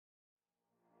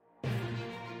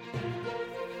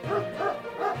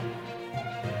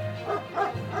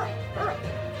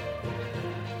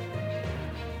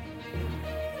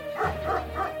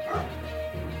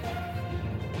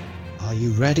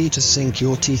ready to sink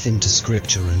your teeth into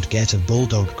Scripture and get a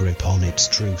bulldog grip on its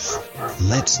truth?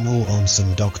 Let's gnaw on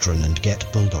some doctrine and get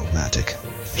bulldogmatic.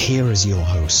 Here is your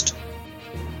host.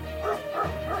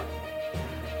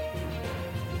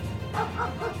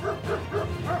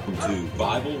 Welcome to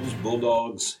Bibles,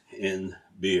 Bulldogs, and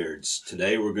Beards.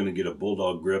 Today we're going to get a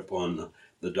bulldog grip on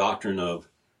the doctrine of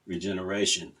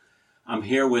regeneration. I'm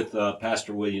here with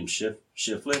Pastor William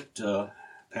Shiflett.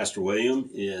 Pastor William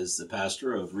is the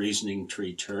pastor of Reasoning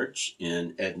Tree Church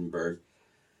in Edinburgh,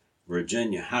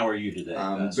 Virginia. How are you today,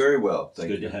 Pastor? Very well, thank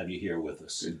you. It's good to have you here with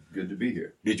us. Good to be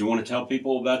here. Did you want to tell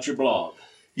people about your blog?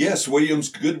 Yes,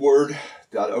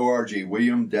 williamsgoodword.org,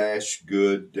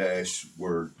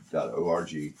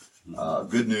 william-good-word.org.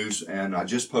 Good news, and I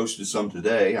just posted some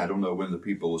today. I don't know when the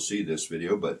people will see this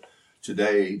video, but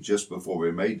today, just before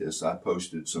we made this, I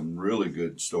posted some really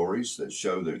good stories that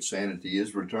show that sanity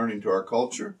is returning to our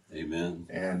culture. Amen.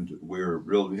 And we're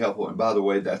really helpful. And by the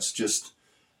way,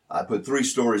 I put 3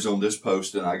 stories on this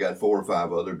post, and I got 4 or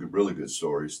 5 other really good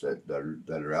stories that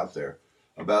are out there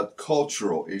about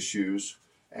cultural issues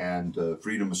and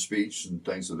freedom of speech and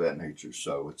things of that nature.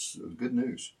 So it's good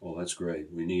news. Well, that's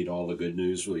great. We need all the good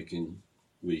news we can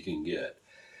get.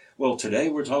 Well, today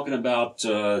we're talking about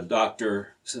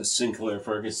Dr. Sinclair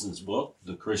Ferguson's book,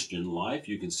 The Christian Life.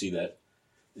 You can see that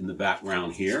in the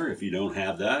background here. If you don't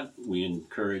have that, we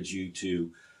encourage you to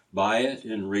buy it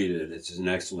and read it. It's an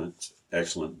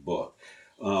excellent book.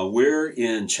 We're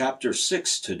in chapter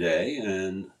 6 today,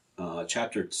 and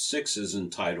chapter 6 is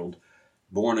entitled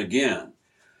Born Again.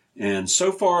 And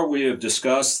so far we have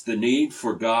discussed the need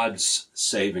for God's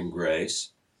saving grace,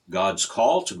 God's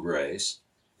call to grace,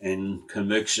 and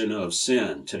conviction of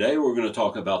sin. Today we're going to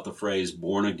talk about the phrase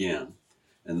born again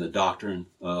and the doctrine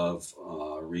of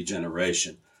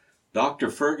regeneration.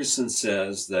 Dr. Ferguson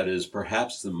says that is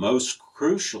perhaps the most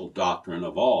crucial doctrine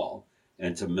of all,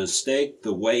 and to mistake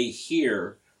the way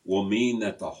here will mean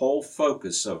that the whole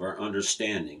focus of our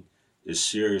understanding is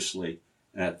seriously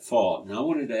at fault. And I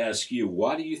wanted to ask you,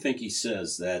 why do you think he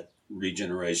says that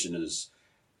regeneration is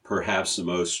perhaps the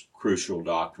most crucial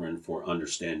doctrine for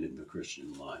understanding the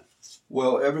Christian life?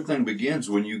 Well, everything begins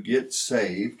when you get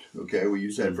saved. Okay, we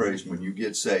use that phrase, when you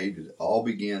get saved, it all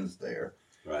begins there.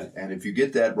 Right. And if you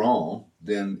get that wrong,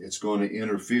 then it's going to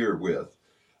interfere with.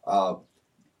 One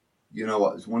of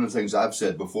the things I've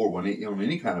said before, on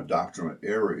any kind of doctrinal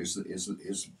error is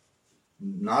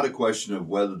not a question of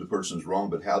whether the person's wrong,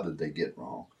 but how did they get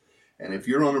wrong. And if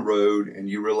you're on a road and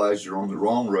you realize you're on the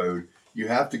wrong road, you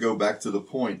have to go back to the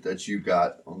point that you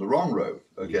got on the wrong road,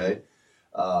 okay,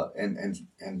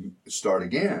 and start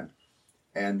again.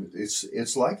 And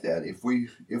it's like that. If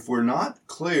we're not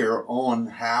clear on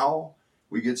how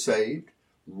we get saved,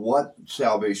 what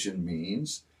salvation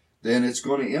means, then it's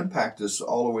going to impact us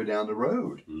all the way down the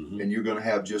road, and you're going to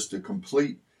have just a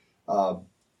complete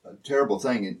terrible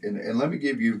thing. And let me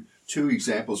give you 2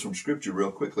 examples from Scripture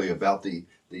real quickly about the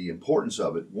importance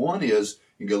of it. One is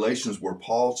in Galatians, where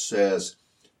Paul says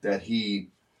that he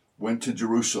went to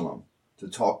Jerusalem to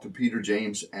talk to Peter,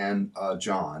 James, and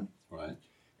John, right,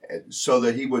 so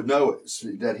that he would know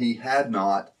that he had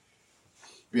not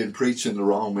been preaching the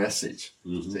wrong message.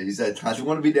 So he said, I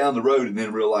want to be down the road and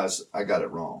then realize I got it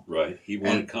wrong. Right. He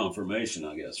wanted confirmation,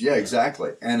 I guess. Yeah,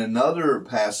 exactly. And another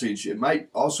passage, it might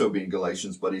also be in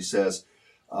Galatians, but he says,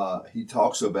 he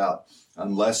talks about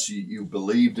unless you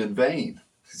believed in vain.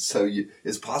 So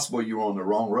it's possible you're on the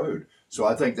wrong road. So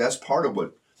I think that's part of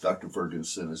what Dr.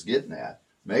 Ferguson is getting at.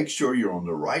 Make sure you're on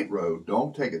the right road.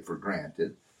 Don't take it for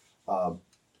granted. And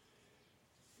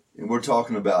we're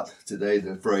talking about today,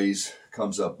 the phrase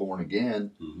comes up, born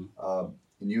again. And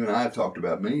you and I have talked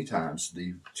about many times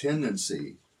the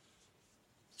tendency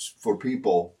for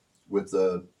people with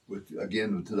to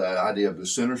that idea of the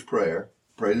sinner's prayer.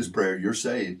 Pray this prayer, you're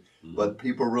saved. But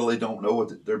people really don't know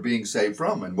what they're being saved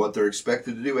from and what they're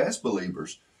expected to do as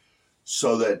believers.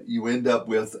 So that you end up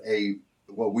with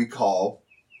what we call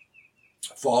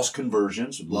false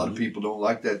conversions. A lot of people don't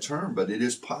like that term, but it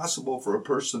is possible for a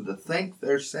person to think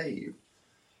they're saved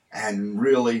and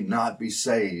really not be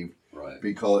saved, right,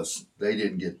 because they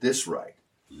didn't get this right.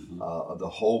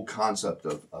 The whole concept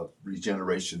of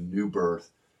regeneration, new birth,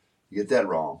 you get that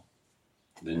wrong,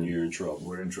 then you're in trouble.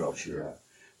 We're in trouble. Sure. Yeah.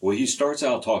 Well, he starts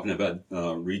out talking about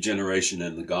regeneration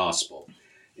in the gospel.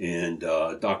 And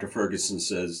Dr. Ferguson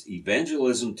says,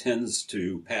 evangelism tends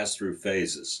to pass through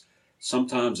phases.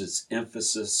 Sometimes its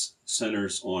emphasis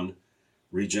centers on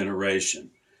regeneration.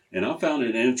 And I found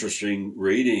it interesting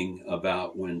reading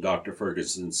about when Dr.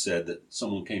 Ferguson said that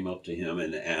someone came up to him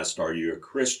and asked, "Are you a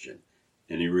Christian?"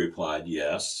 And he replied,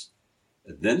 "Yes."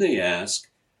 Then they asked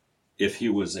if he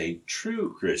was a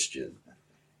true Christian.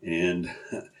 And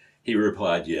he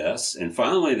replied yes. And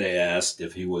finally they asked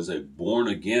if he was a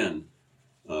born-again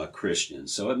Christian.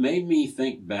 So it made me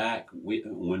think back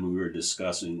when we were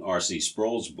discussing R.C.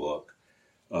 Sproul's book,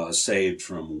 Saved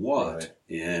from What? Right.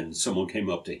 And someone came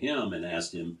up to him and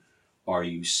asked him, are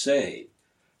you saved?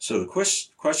 So the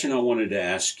question I wanted to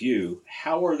ask you,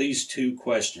 how are these two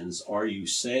questions, are you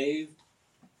saved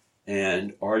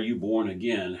and are you born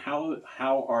again,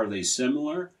 how are they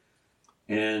similar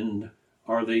and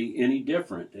are they any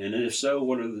different? And if so,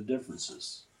 what are the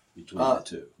differences between the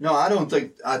two? No,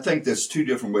 I think there's two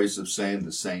different ways of saying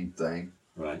the same thing.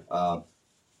 Right.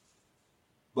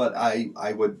 But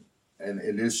I would,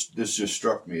 and this just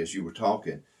struck me as you were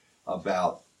talking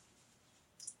about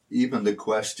even the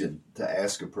question to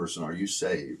ask a person, are you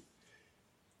saved,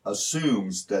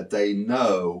 assumes that they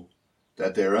know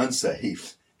that they're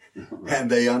unsaved. Right. And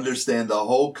they understand the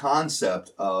whole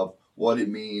concept of what it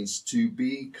means to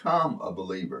become a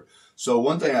believer. So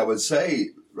one thing I would say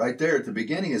right there at the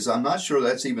beginning is I'm not sure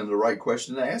that's even the right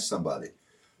question to ask somebody.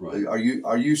 Right.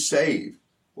 Are you saved?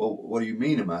 Well, what do you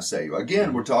mean, am I saved?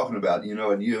 Again, we're talking about,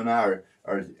 and you and I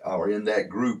are in that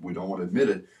group. We don't want to admit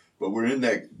it, but we're in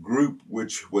that group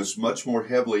which was much more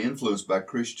heavily influenced by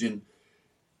Christian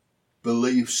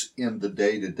beliefs in the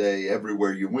day-to-day.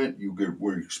 Everywhere you went, you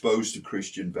were exposed to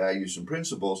Christian values and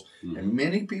principles. Mm-hmm. And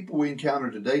many people we encounter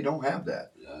today don't have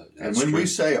that. And when we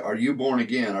say, are you born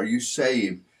again? Are you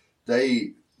saved?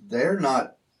 They're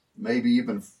not maybe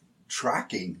even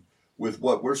tracking with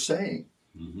what we're saying.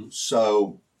 Mm-hmm.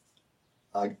 So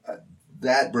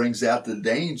that brings out the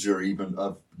danger even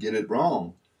of get it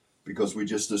wrong, because we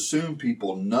just assume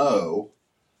people know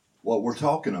what we're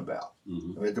talking about.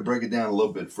 Mm-hmm. We have to break it down a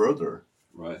little bit further.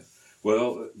 Right.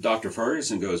 Well, Dr.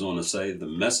 Ferguson goes on to say the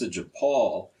message of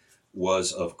Paul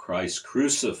was of Christ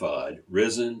crucified,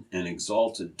 risen, and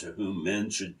exalted, to whom men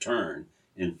should turn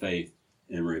in faith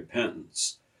and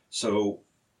repentance. So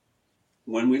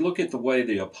when we look at the way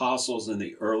the apostles in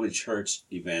the early church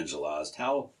evangelized,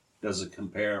 how does it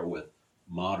compare with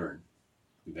modern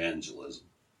evangelism?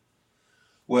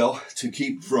 Well, to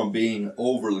keep from being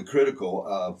overly critical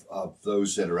of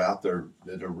those that are out there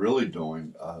that are really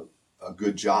doing a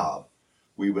good job,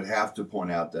 we would have to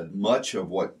point out that much of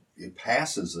what it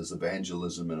passes as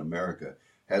evangelism in America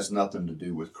has nothing to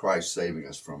do with Christ saving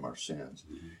us from our sins.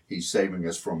 Mm-hmm. He's saving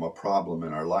us from a problem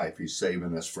in our life. He's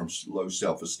saving us from low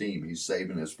self-esteem. He's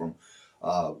saving us from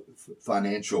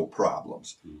financial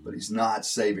problems. Mm-hmm. But he's not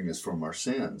saving us from our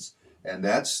sins. And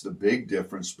that's the big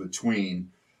difference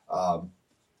between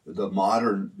the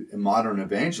modern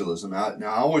evangelism. Now,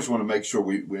 I always want to make sure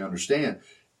we understand,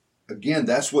 again,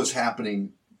 that's what's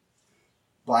happening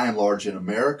by and large in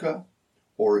America,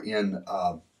 or in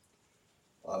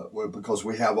because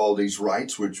we have all these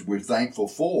rights, which we're thankful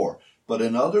for. But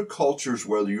in other cultures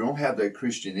where you don't have that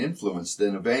Christian influence,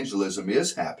 then evangelism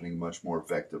is happening much more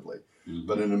effectively. Mm-hmm.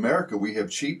 But in America, we have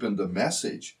cheapened the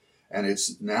message, and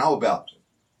it's now about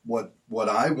what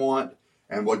I want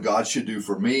and what God should do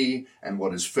for me and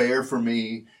what is fair for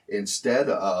me, instead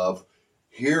of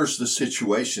here's the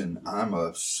situation. I'm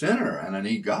a sinner and I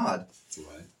need God.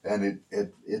 Right. And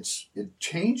it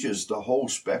changes the whole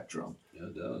spectrum. Yeah,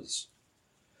 it does.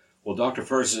 Well, Dr.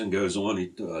 Ferguson goes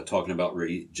on talking about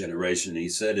regeneration. He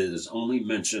said it is only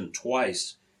mentioned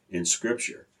twice in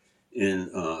Scripture,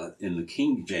 in the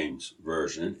King James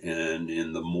Version, and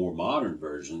in the more modern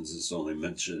versions, it's only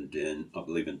mentioned in, I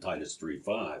believe, in Titus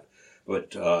 3:5.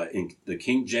 But in the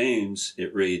King James,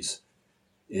 it reads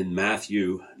in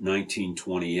Matthew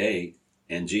 19:28,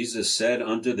 and Jesus said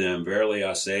unto them, verily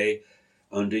I say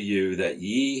unto you, that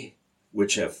ye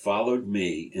which have followed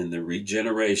me in the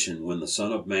regeneration, when the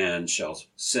Son of Man shall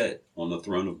sit on the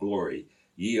throne of glory,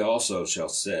 ye also shall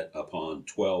sit upon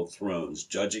 12 thrones,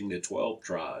 judging the 12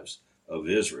 tribes of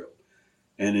Israel.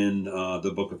 And in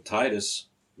the book of Titus,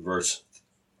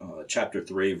 chapter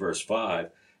 3, verse 5,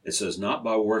 it says, not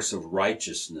by works of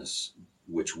righteousness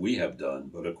which we have done,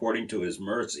 but according to his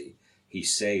mercy, he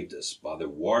saved us by the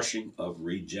washing of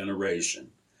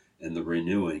regeneration and the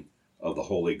renewing of the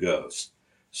Holy Ghost.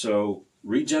 So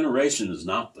regeneration is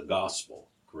not the gospel,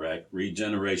 correct?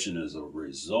 Regeneration is a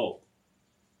result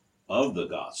of the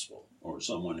gospel, or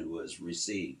someone who has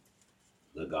received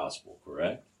the gospel,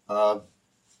 correct?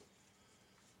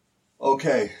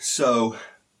 Okay, so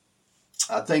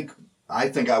I think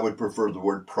I would prefer the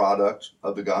word product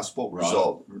of the gospel.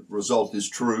 Result is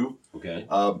true. Okay.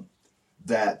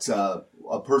 That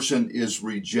a person is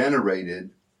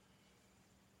regenerated.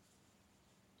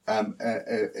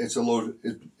 It's a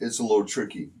little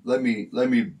tricky. Let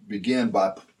me begin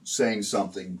by saying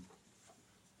something,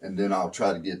 and then I'll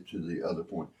try to get to the other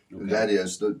point. And that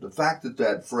is the fact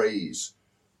that phrase,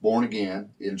 born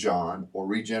again in John, or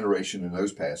regeneration in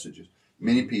those passages,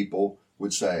 many people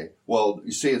would say, well,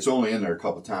 you see, it's only in there a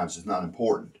couple of times. It's not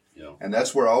important. Yeah. And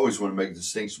that's where I always want to make a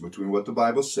distinction between what the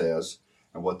Bible says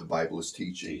and what the Bible is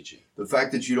teaching. The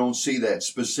fact that you don't see that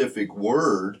specific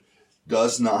word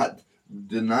does not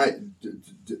diminish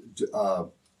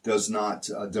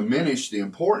the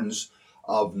importance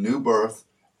of new birth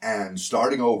and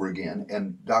starting over again.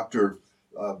 And Dr.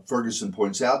 Ferguson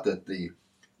points out that the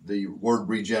word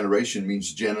regeneration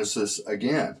means Genesis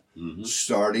again,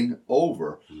 starting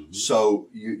over. So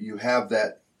you have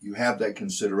that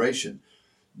consideration.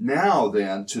 Now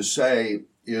then, to say,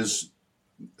 is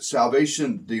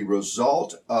salvation the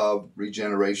result of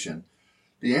regeneration?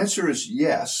 The answer is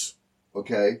yes.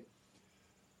 Okay,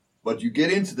 but you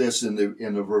get into this in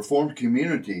the Reformed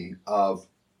community of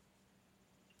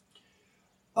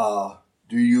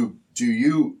do you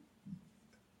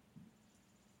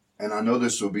and I know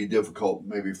this will be difficult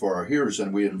maybe for our hearers,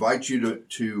 and we invite you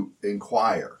to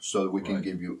inquire so that we can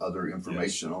give you other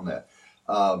information on that.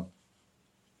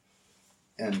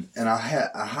 And I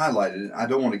highlighted it. I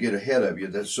don't want to get ahead of you.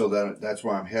 That's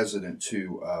why I'm hesitant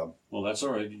to. Well, that's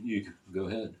all right. You can go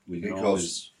ahead. We can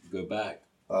always go back.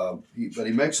 But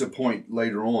he makes a point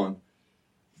later on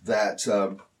that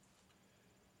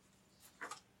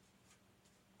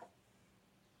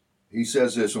he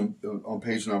says this on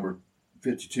page number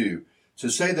 52. To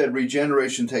say that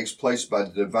regeneration takes place by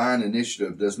the divine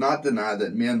initiative does not deny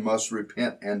that men must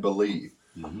repent and believe.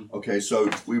 Okay, so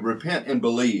we repent and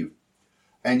believe.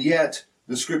 And yet,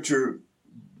 the Scripture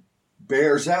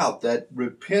bears out that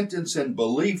repentance and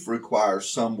belief requires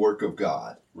some work of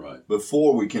God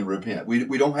before we can repent.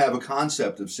 We don't have a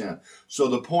concept of sin. So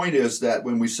the point is that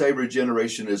when we say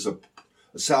regeneration is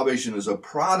salvation is a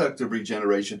product of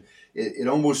regeneration, it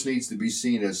almost needs to be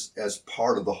seen as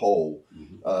part of the whole.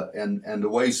 And the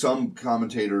way some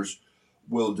commentators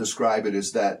will describe it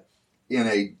is that in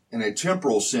a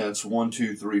temporal sense, 1,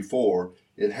 2, 3, 4,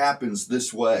 it happens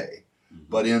this way.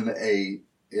 But in the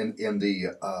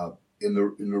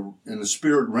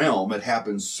spirit realm, it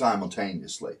happens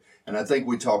simultaneously. And I think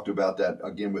we talked about that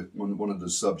again with one of the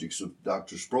subjects of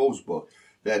Dr. Sproul's book,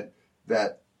 that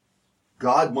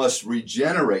God must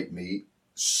regenerate me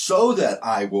so that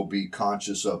I will be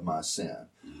conscious of my sin.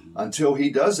 Until he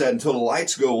does that, until the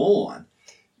lights go on,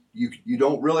 you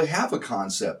don't really have a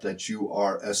concept that you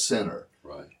are a sinner.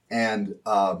 Right. And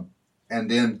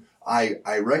then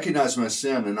I recognize my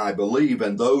sin and I believe,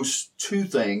 and those two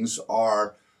things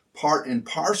are part and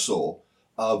parcel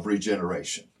of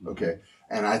regeneration. Okay.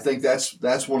 And I think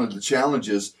that's one of the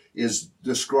challenges, is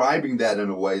describing that in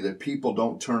a way that people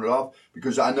don't turn it off.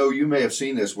 Because I know you may have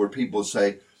seen this where people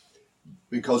say,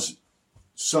 because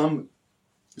some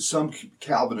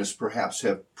Calvinists perhaps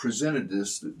have presented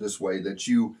this way, that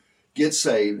you get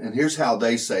saved, and here's how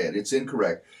they say it. It's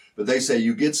incorrect, but they say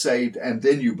you get saved and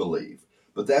then you believe.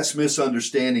 But that's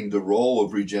misunderstanding the role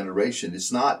of regeneration.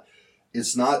 It's not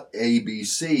A, B,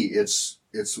 C. It's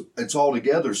all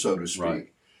together, so to speak. Right.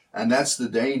 And that's the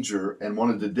danger and one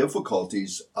of the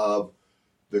difficulties of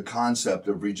the concept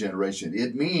of regeneration.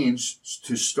 It means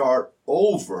to start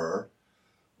over,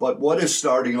 but what is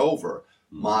starting over?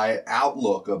 My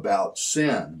outlook about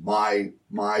sin, my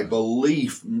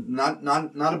belief, not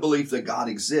a belief that God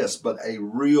exists, but a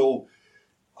real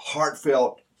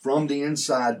heartfelt, from the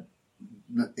inside,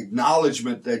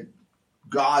 acknowledgement that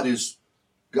God is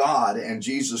God and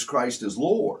Jesus Christ is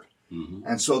Lord.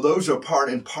 And so those are part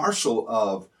and parcel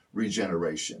of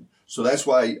regeneration. So that's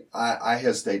why I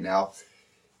hesitate now.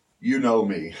 You know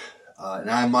me, and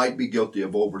I might be guilty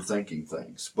of overthinking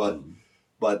things, but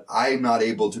I'm not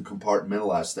able to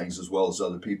compartmentalize things as well as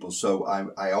other people. So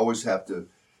I always have to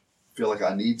feel like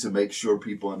I need to make sure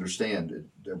people understand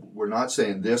that we're not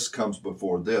saying this comes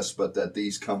before this, but that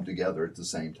these come together at the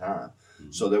same time.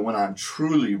 So that when I'm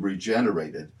truly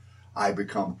regenerated, I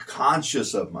become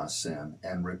conscious of my sin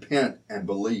and repent and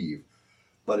believe.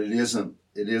 But it's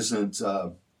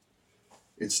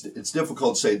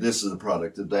difficult to say this is a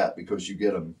product of that, because you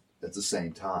get them at the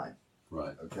same time.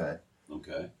 Right. Okay.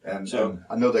 And so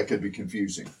I know that could be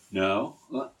confusing. No,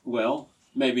 well,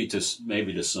 maybe to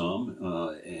some,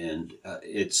 and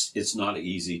it's not an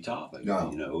easy topic.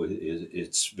 No.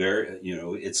 It's very,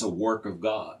 it's a work of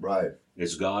God. Right.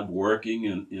 It's God working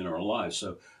in our lives.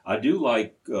 So I do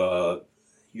like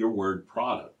your word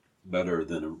product better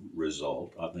than a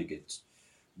result. I think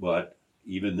but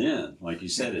even then, like you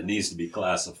said, it needs to be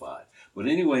classified. But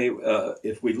anyway,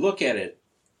 if we look at it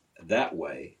that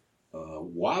way,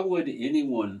 why would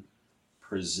anyone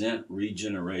present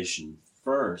regeneration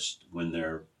first when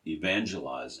they're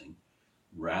evangelizing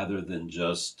rather than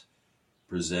just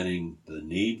presenting the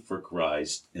need for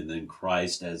Christ and then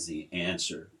Christ as the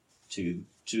answer to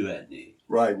that need.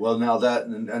 Right. Well, now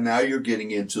and now you're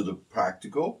getting into the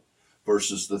practical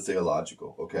versus the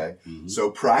theological. Okay. Mm-hmm.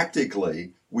 So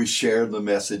practically, we share the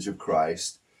message of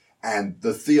Christ, and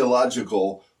the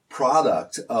theological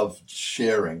product of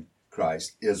sharing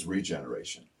Christ is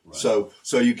regeneration. Right.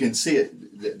 So you can see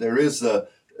it. There is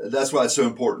that's why it's so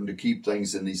important to keep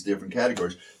things in these different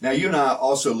categories. Now, you and I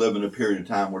also live in a period of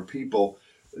time where people,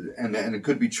 and it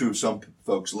could be true of some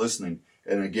folks listening,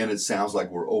 and again, it sounds like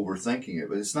we're overthinking it,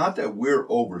 but it's not that we're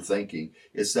overthinking.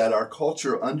 It's that our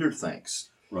culture underthinks.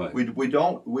 Right. We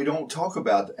don't talk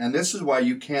about, and this is why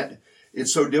you can't.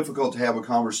 It's so difficult to have a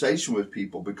conversation with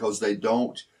people because they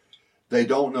don't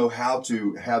know how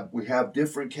to have. We have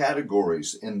different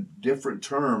categories and different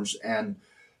terms, and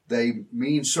they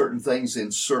mean certain things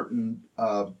in certain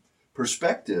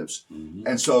perspectives. Mm-hmm.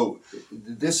 And so,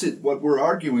 this is what we're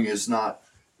arguing is not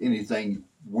anything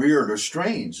weird or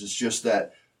strange. It's just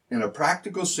that, in a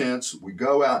practical sense, we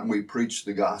go out and we preach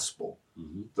the gospel.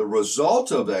 Mm-hmm. The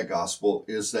result of that gospel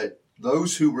is that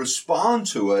those who respond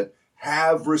to it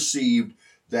have received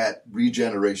that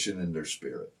regeneration in their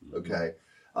spirit. Okay,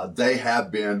 they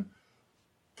have been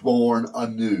born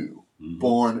anew, mm-hmm.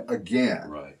 born again,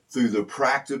 right. through the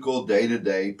practical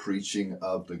day-to-day preaching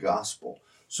of the gospel.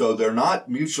 So they're not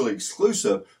mutually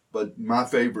exclusive, but my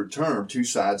favorite term, two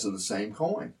sides of the same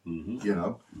coin. Mm-hmm. You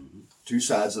know, mm-hmm. two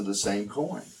sides of the same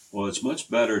coin. Well, it's much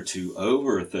better to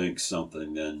overthink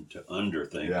something than to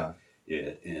underthink Yeah.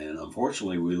 it. And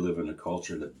unfortunately, we live in a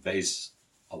culture that base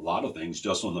a lot of things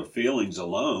just on their feelings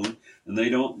alone, and they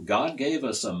don't. God gave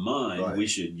us a mind. Right. We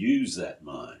should use that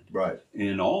mind Right.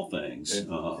 in all things, In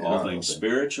all things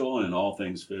spiritual and all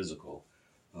things physical.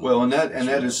 Well, and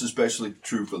that is especially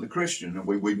true for the Christian. And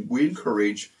we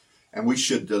encourage, and we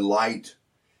should delight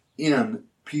in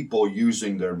people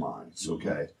using their minds.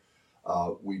 Okay,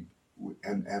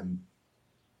 and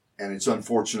it's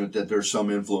unfortunate that there's some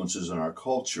influences in our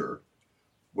culture,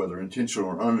 whether intentional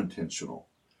or unintentional,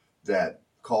 that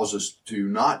cause us to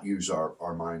not use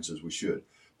our minds as we should.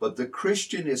 But the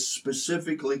Christian is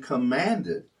specifically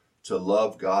commanded to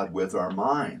love God with our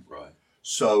mind. Right.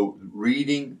 So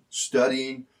reading,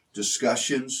 studying,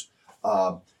 discussions,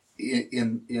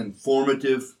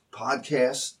 informative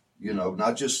podcasts,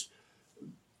 not just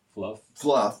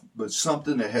fluff, but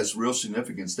something that has real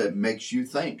significance that makes you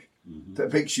think. Mm-hmm.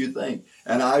 That makes you think.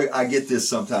 And I get this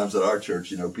sometimes at our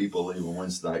church, people leave on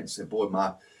Wednesday night and say, boy,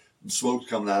 my smoke's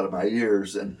coming out of my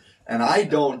ears. And I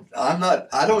don't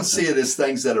see it as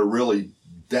things that are really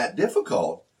that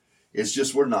difficult. It's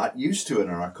just we're not used to it in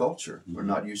our culture. We're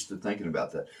not used to thinking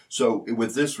about that. So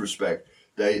with this respect,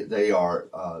 they are,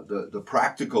 the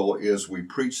practical is we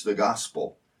preach the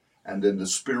gospel. And then the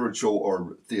spiritual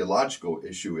or theological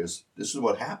issue is this is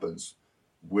what happens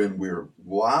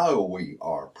while we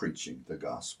are preaching the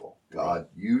gospel. God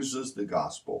uses the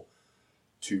gospel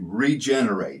to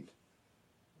regenerate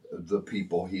the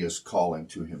people he is calling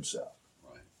to himself.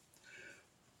 Right.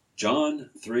 John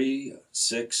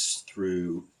 3:6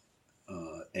 through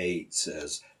 8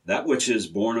 says, "That which is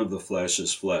born of the flesh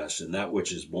is flesh, and that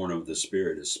which is born of the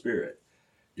Spirit is spirit.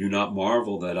 Do not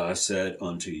marvel that I said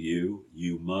unto you,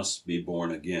 you must be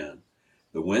born again.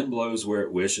 The wind blows where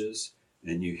it wishes,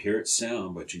 and you hear its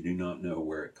sound, but you do not know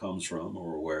where it comes from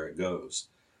or where it goes.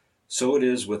 So it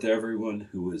is with everyone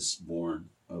who is born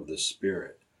of the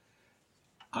Spirit."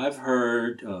 I've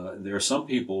heard there are some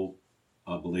people,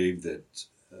 I believe, that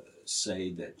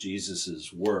say that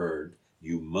Jesus' words,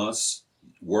 you must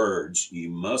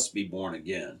be born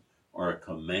again, are a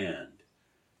command.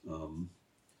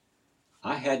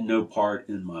 I had no part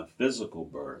in my physical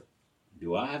birth.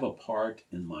 Do I have a part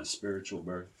in my spiritual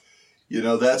birth?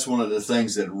 That's one of the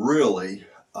things that really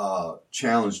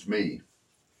challenged me.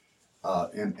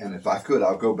 And if I could,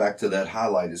 I'll go back to that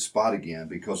highlighted spot again,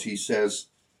 because he says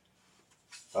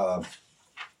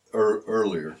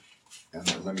earlier,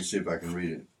 and let me see if I can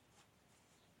read it.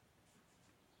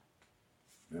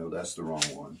 No, that's the wrong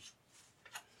one.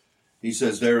 He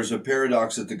says there is a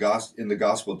paradox in the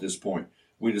gospel at this point.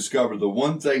 We discover the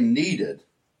one thing needed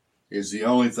is the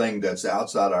only thing that's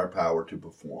outside our power to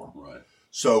perform. Right.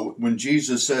 So when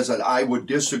Jesus says that, I would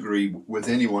disagree with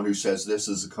anyone who says this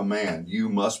is a command, you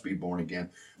must be born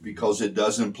again, because it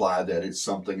does imply that it's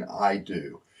something I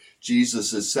do.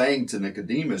 Jesus is saying to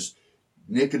Nicodemus,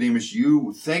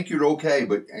 you think you're okay,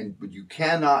 but you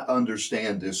cannot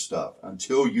understand this stuff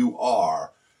until you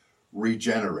are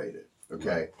regenerated.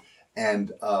 Okay,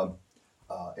 and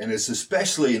And it's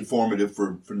especially informative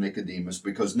for Nicodemus,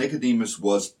 because Nicodemus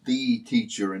was the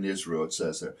teacher in Israel, it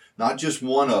says there. Not just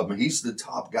one of them. He's the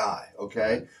top guy,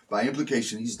 okay? By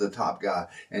implication, he's the top guy.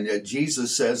 And yet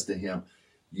Jesus says to him,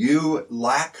 you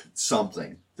lack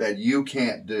something that you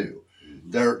can't do.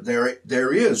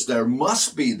 There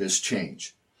must be this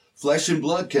change. Flesh and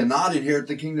blood cannot inherit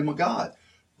the kingdom of God.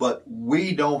 But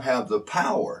we don't have the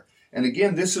power. And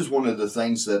again, this is one of the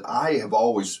things that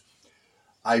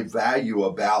I value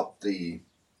about the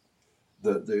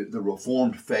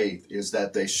Reformed faith, is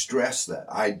that they stress that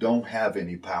I don't have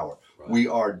any power. Right. We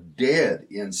are dead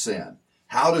in sin.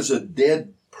 How does a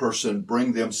dead person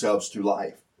bring themselves to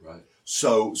life? Right.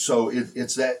 So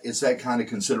it's that kind of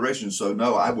consideration. So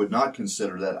no, I would not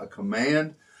consider that a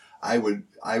command.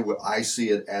 I see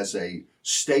it as a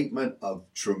statement of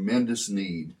tremendous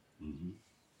need. Mm-hmm.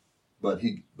 But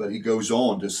he goes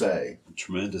on to say, a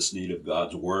tremendous need of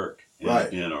God's work in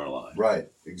our life. Right,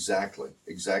 exactly.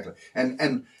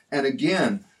 And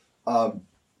again,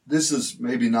 this is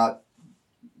maybe not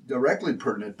directly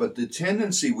pertinent, but the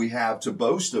tendency we have to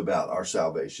boast about our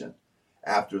salvation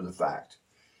after the fact.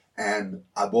 And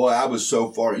I was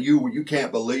so far. You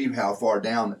can't believe how far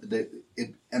down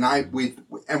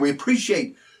we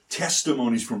appreciate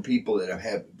testimonies from people that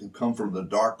have come from the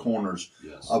dark corners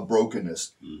of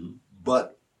brokenness. Mm-hmm.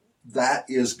 But that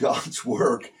is God's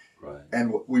work. Right.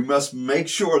 And we must make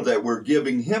sure that we're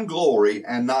giving him glory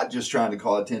and not just trying to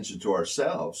call attention to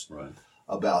ourselves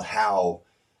about how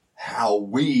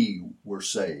we were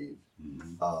saved.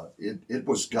 Mm-hmm. It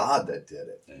was God that did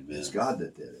it. Amen. It's God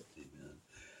that did it. Amen.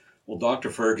 Well,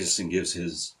 Dr. Ferguson gives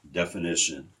his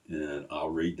definition, and I'll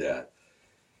read that.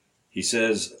 He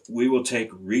says, we will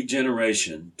take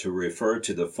regeneration to refer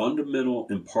to the fundamental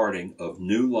imparting of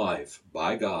new life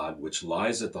by God, which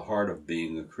lies at the heart of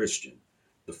being a Christian,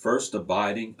 the first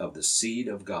abiding of the seed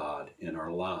of God in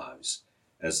our lives,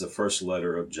 as the first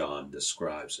letter of John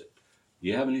describes it. Do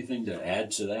you have anything to add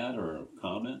to that or a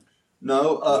comment?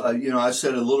 No, I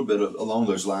said a little bit along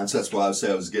those lines. That's why I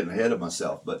said I was getting ahead of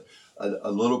myself. But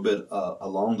a little bit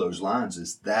along those lines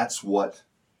is that's what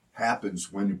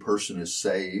happens when a person is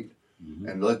saved. Mm-hmm.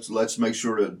 And let's make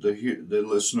sure that the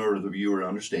listener or the viewer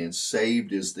understands.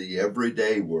 Saved is the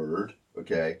everyday word,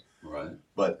 okay? Right.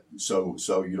 But so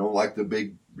you don't like the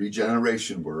big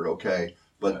regeneration word, okay?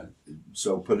 But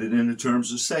so put it into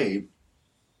terms of saved.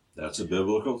 That's a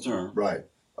biblical term, right?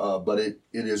 But it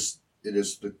is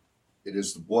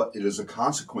a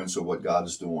consequence of what God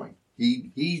is doing.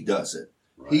 He does it.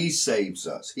 Right. He saves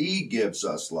us. He gives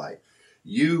us life.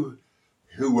 You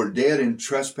who were dead in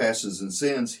trespasses and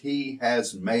sins, he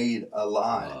has made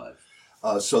alive.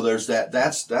 So there's that.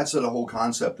 That's the whole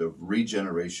concept of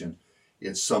regeneration.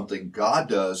 It's something God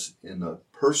does in the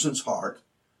person's heart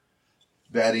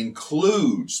that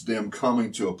includes them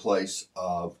coming to a place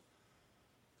of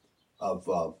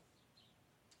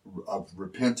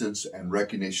repentance and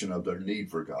recognition of their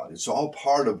need for God. It's all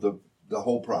part of the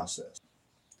whole process.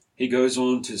 He goes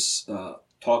on to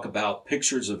talk about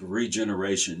pictures of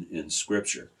regeneration in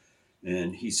Scripture.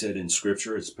 And he said in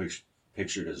Scripture it's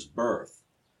pictured as birth.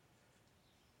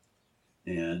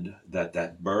 And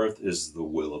that birth is the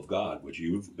will of God, which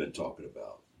you've been talking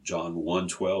about. John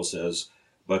 1:12 says,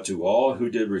 but to all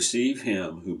who did receive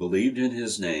him, who believed in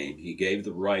his name, he gave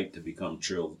the right to become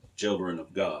children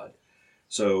of God.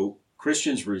 So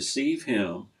Christians receive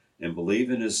him and believe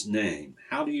in his name.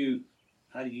 How do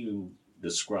you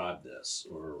describe this,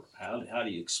 or how do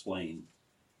you explain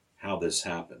how this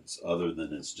happens, other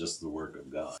than it's just the work of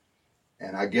God?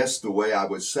 And I guess the way I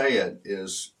would say it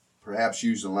is perhaps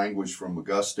using language from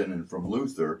Augustine and from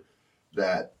Luther,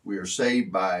 that we are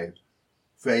saved by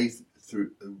faith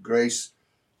through grace,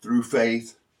 through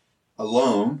faith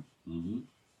alone, mm-hmm.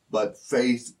 but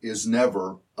faith is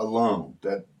never alone.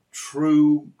 That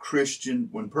true Christian,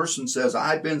 when a person says,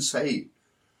 I've been saved,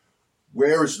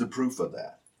 where is the proof of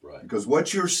that? Right. Because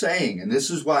what you're saying, and this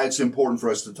is why it's important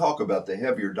for us to talk about the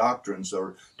heavier doctrines,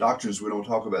 or doctrines we don't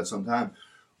talk about sometimes.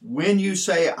 When you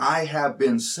say, I have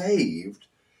been saved,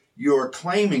 you're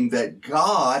claiming that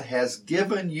God has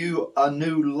given you a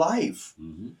new life.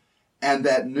 Mm-hmm. And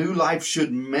that new life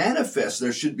should manifest.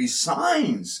 There should be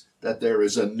signs that there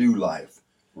is a new life.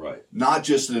 Right. Not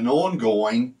just an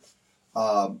ongoing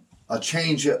a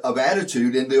change of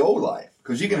attitude in the old life.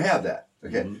 Because you can have that.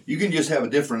 Okay, mm-hmm. You can just have a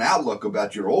different outlook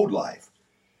about your old life,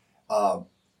 and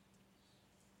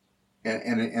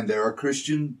there are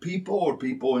Christian people or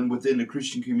people within the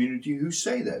Christian community who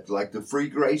say that, like the free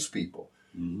grace people.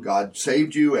 Mm-hmm. God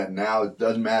saved you, and now it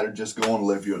doesn't matter. Just go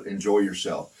on, enjoy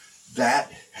yourself.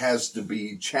 That has to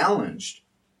be challenged,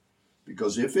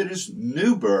 because if it is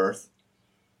new birth,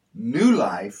 new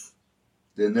life,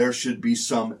 then there should be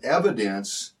some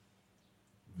evidence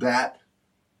that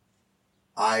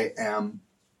I am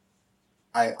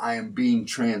being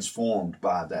transformed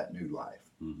by that new life.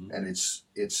 Mm-hmm. And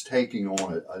it's taking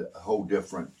on a whole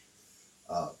different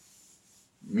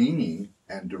meaning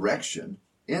and direction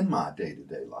in my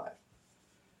day-to-day life.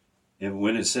 And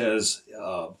when it says,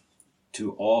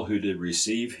 to all who did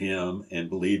receive him and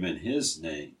believe in his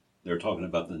name, they're talking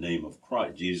about the name of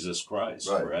Christ, Jesus Christ,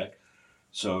 Right. correct?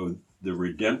 So the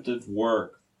redemptive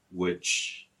work,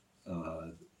 which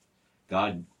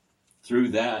God, through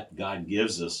that, God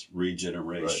gives us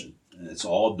regeneration. Right. And it's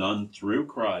all done through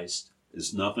Christ.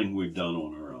 It's nothing we've done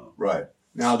on our own. Right.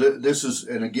 Now, this is,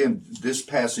 and again, this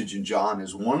passage in John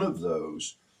is one of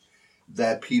those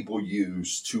that people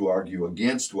use to argue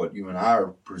against what you and I are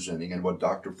presenting and what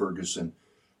Dr. Ferguson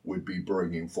would be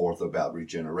bringing forth about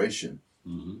regeneration.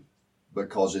 Mm-hmm.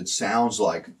 Because it sounds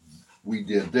like we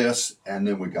did this and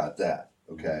then we got that,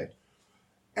 okay?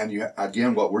 And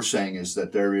again, what we're saying is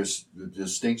that there is the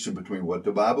distinction between what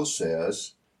the Bible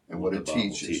says and what it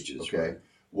teaches, okay? Right.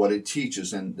 What it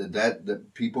teaches, and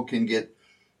that people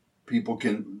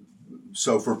can,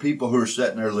 so for people who are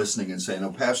sitting there listening and saying,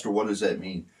 "Oh, Pastor, what does that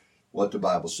mean? What the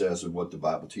Bible says and what the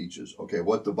Bible teaches?" Okay,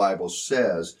 what the Bible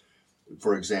says,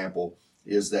 for example,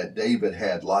 is that David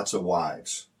had lots of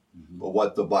wives. Mm-hmm. But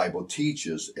what the Bible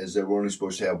teaches is that we're only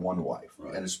supposed to have one wife.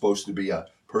 Right. And it's supposed to be a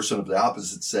person of the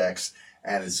opposite sex,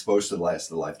 and it's supposed to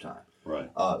last a lifetime. Right.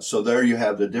 So there you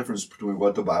have the difference between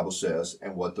what the Bible says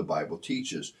and what the Bible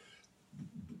teaches.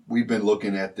 We've been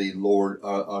looking at the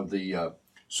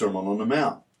Sermon on the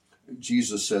Mount.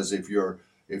 Jesus says, if your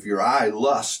eye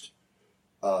lust,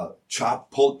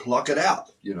 pluck it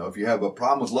out. You know, if you have a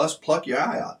problem with lust, pluck your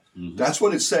eye out. Mm-hmm. That's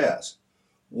what it says.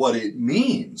 What it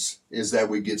means is that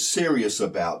we get serious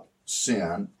about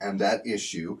sin and that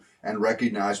issue and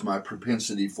recognize my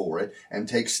propensity for it and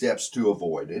take steps to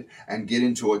avoid it and get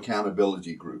into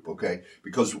accountability group, okay?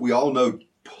 Because we all know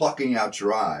plucking out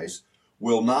your eyes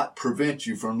will not prevent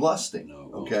you from lusting,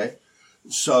 okay?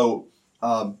 So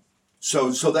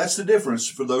that's the difference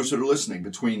for those that are listening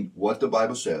between what the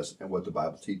Bible says and what the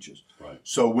Bible teaches. Right.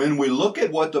 So when we look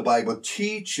at what the Bible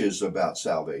teaches about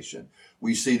salvation,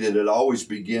 we see that it always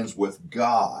begins with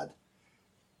God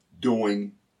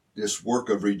doing this work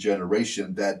of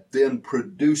regeneration that then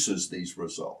produces these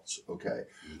results, okay?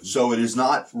 Mm-hmm. So it is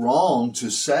not wrong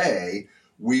to say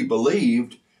we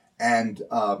believed and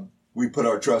we put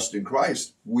our trust in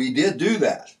Christ. We did do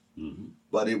that. Mm-hmm.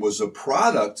 But it was a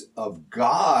product of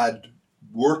God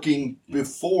working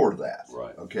before that,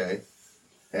 right? Okay,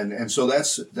 and so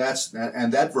that's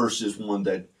that verse is one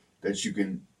that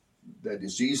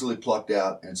is easily plucked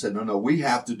out and said, no, we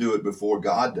have to do it before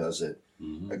God does it.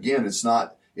 Mm-hmm. Again, it's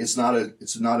not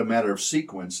a matter of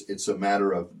sequence. It's a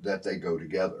matter of that they go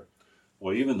together.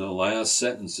 Well, even the last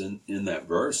sentence in that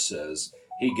verse says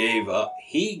He gave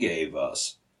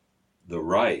us the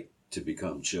right to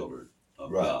become children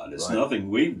of God. It's nothing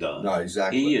we've done. No,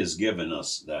 exactly. He has given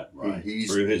us that right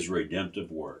through His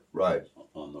redemptive work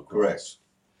on the cross.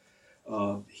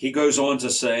 Correct. He goes on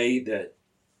to say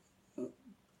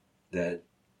that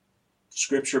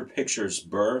Scripture pictures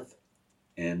birth,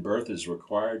 and birth is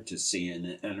required to see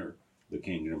and enter the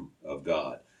kingdom of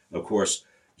God. Of course,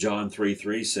 John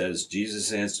 3:3 says,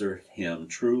 Jesus answered him,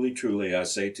 "Truly, truly, I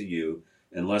say to you,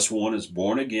 unless one is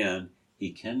born again,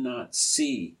 he cannot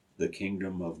see the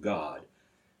kingdom of God."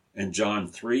 And John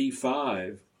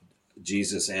 3:5,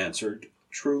 Jesus answered,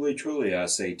 "Truly, truly, I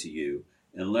say to you,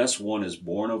 unless one is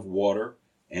born of water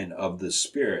and of the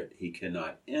Spirit, he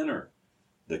cannot enter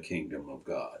the kingdom of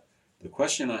God." The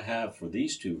question I have for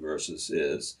these two verses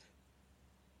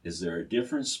is there a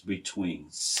difference between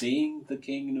seeing the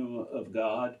kingdom of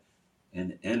God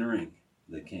and entering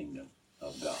the kingdom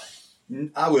of God?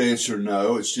 I would answer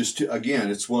no. It's just, again,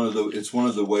 it's one of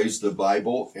the ways the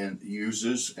Bible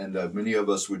uses, and many of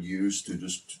us would use to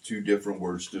just two different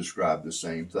words to describe the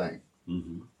same thing.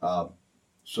 Mm-hmm.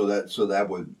 So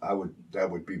that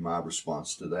would be my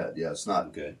response to that. Yeah, it's not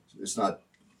okay. It's not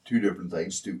two different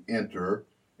things. To enter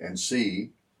and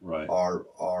see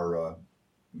are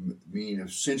mean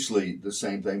essentially the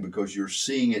same thing, because you're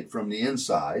seeing it from the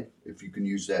inside, if you can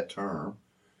use that term,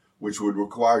 which would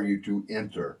require you to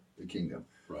enter the kingdom.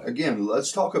 Right. Again,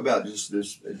 let's talk about just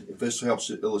this, if this helps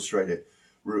to illustrate it.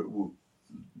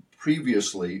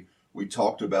 Previously, we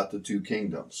talked about the two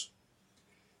kingdoms.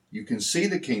 You can see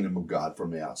the kingdom of God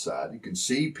from the outside. You can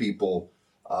see people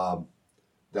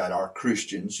that are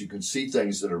Christians. You can see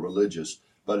things that are religious.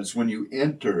 But it's when you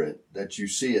enter it that you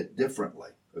see it differently.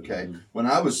 Okay, Mm-hmm. when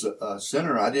I was a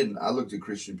sinner, I looked at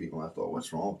Christian people and I thought,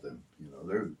 what's wrong with them? You know,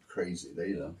 they're crazy.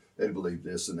 They believe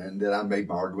this, and then I made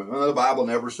my argument. Well, the Bible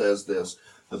never says this.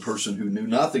 The person who knew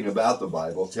nothing about the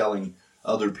Bible telling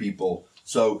other people.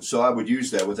 So I would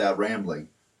use that without rambling.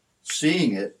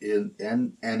 Seeing it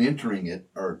and entering it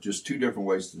are just two different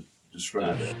ways to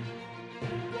describe it.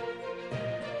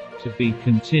 To be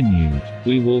continued.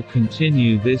 We will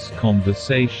continue this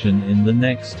conversation in the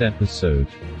next episode.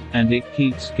 And it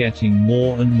keeps getting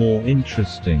more and more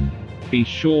interesting. Be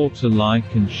sure to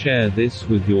like and share this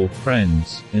with your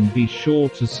friends, and be sure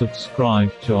to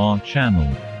subscribe to our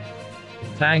channel.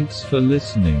 Thanks for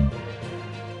listening.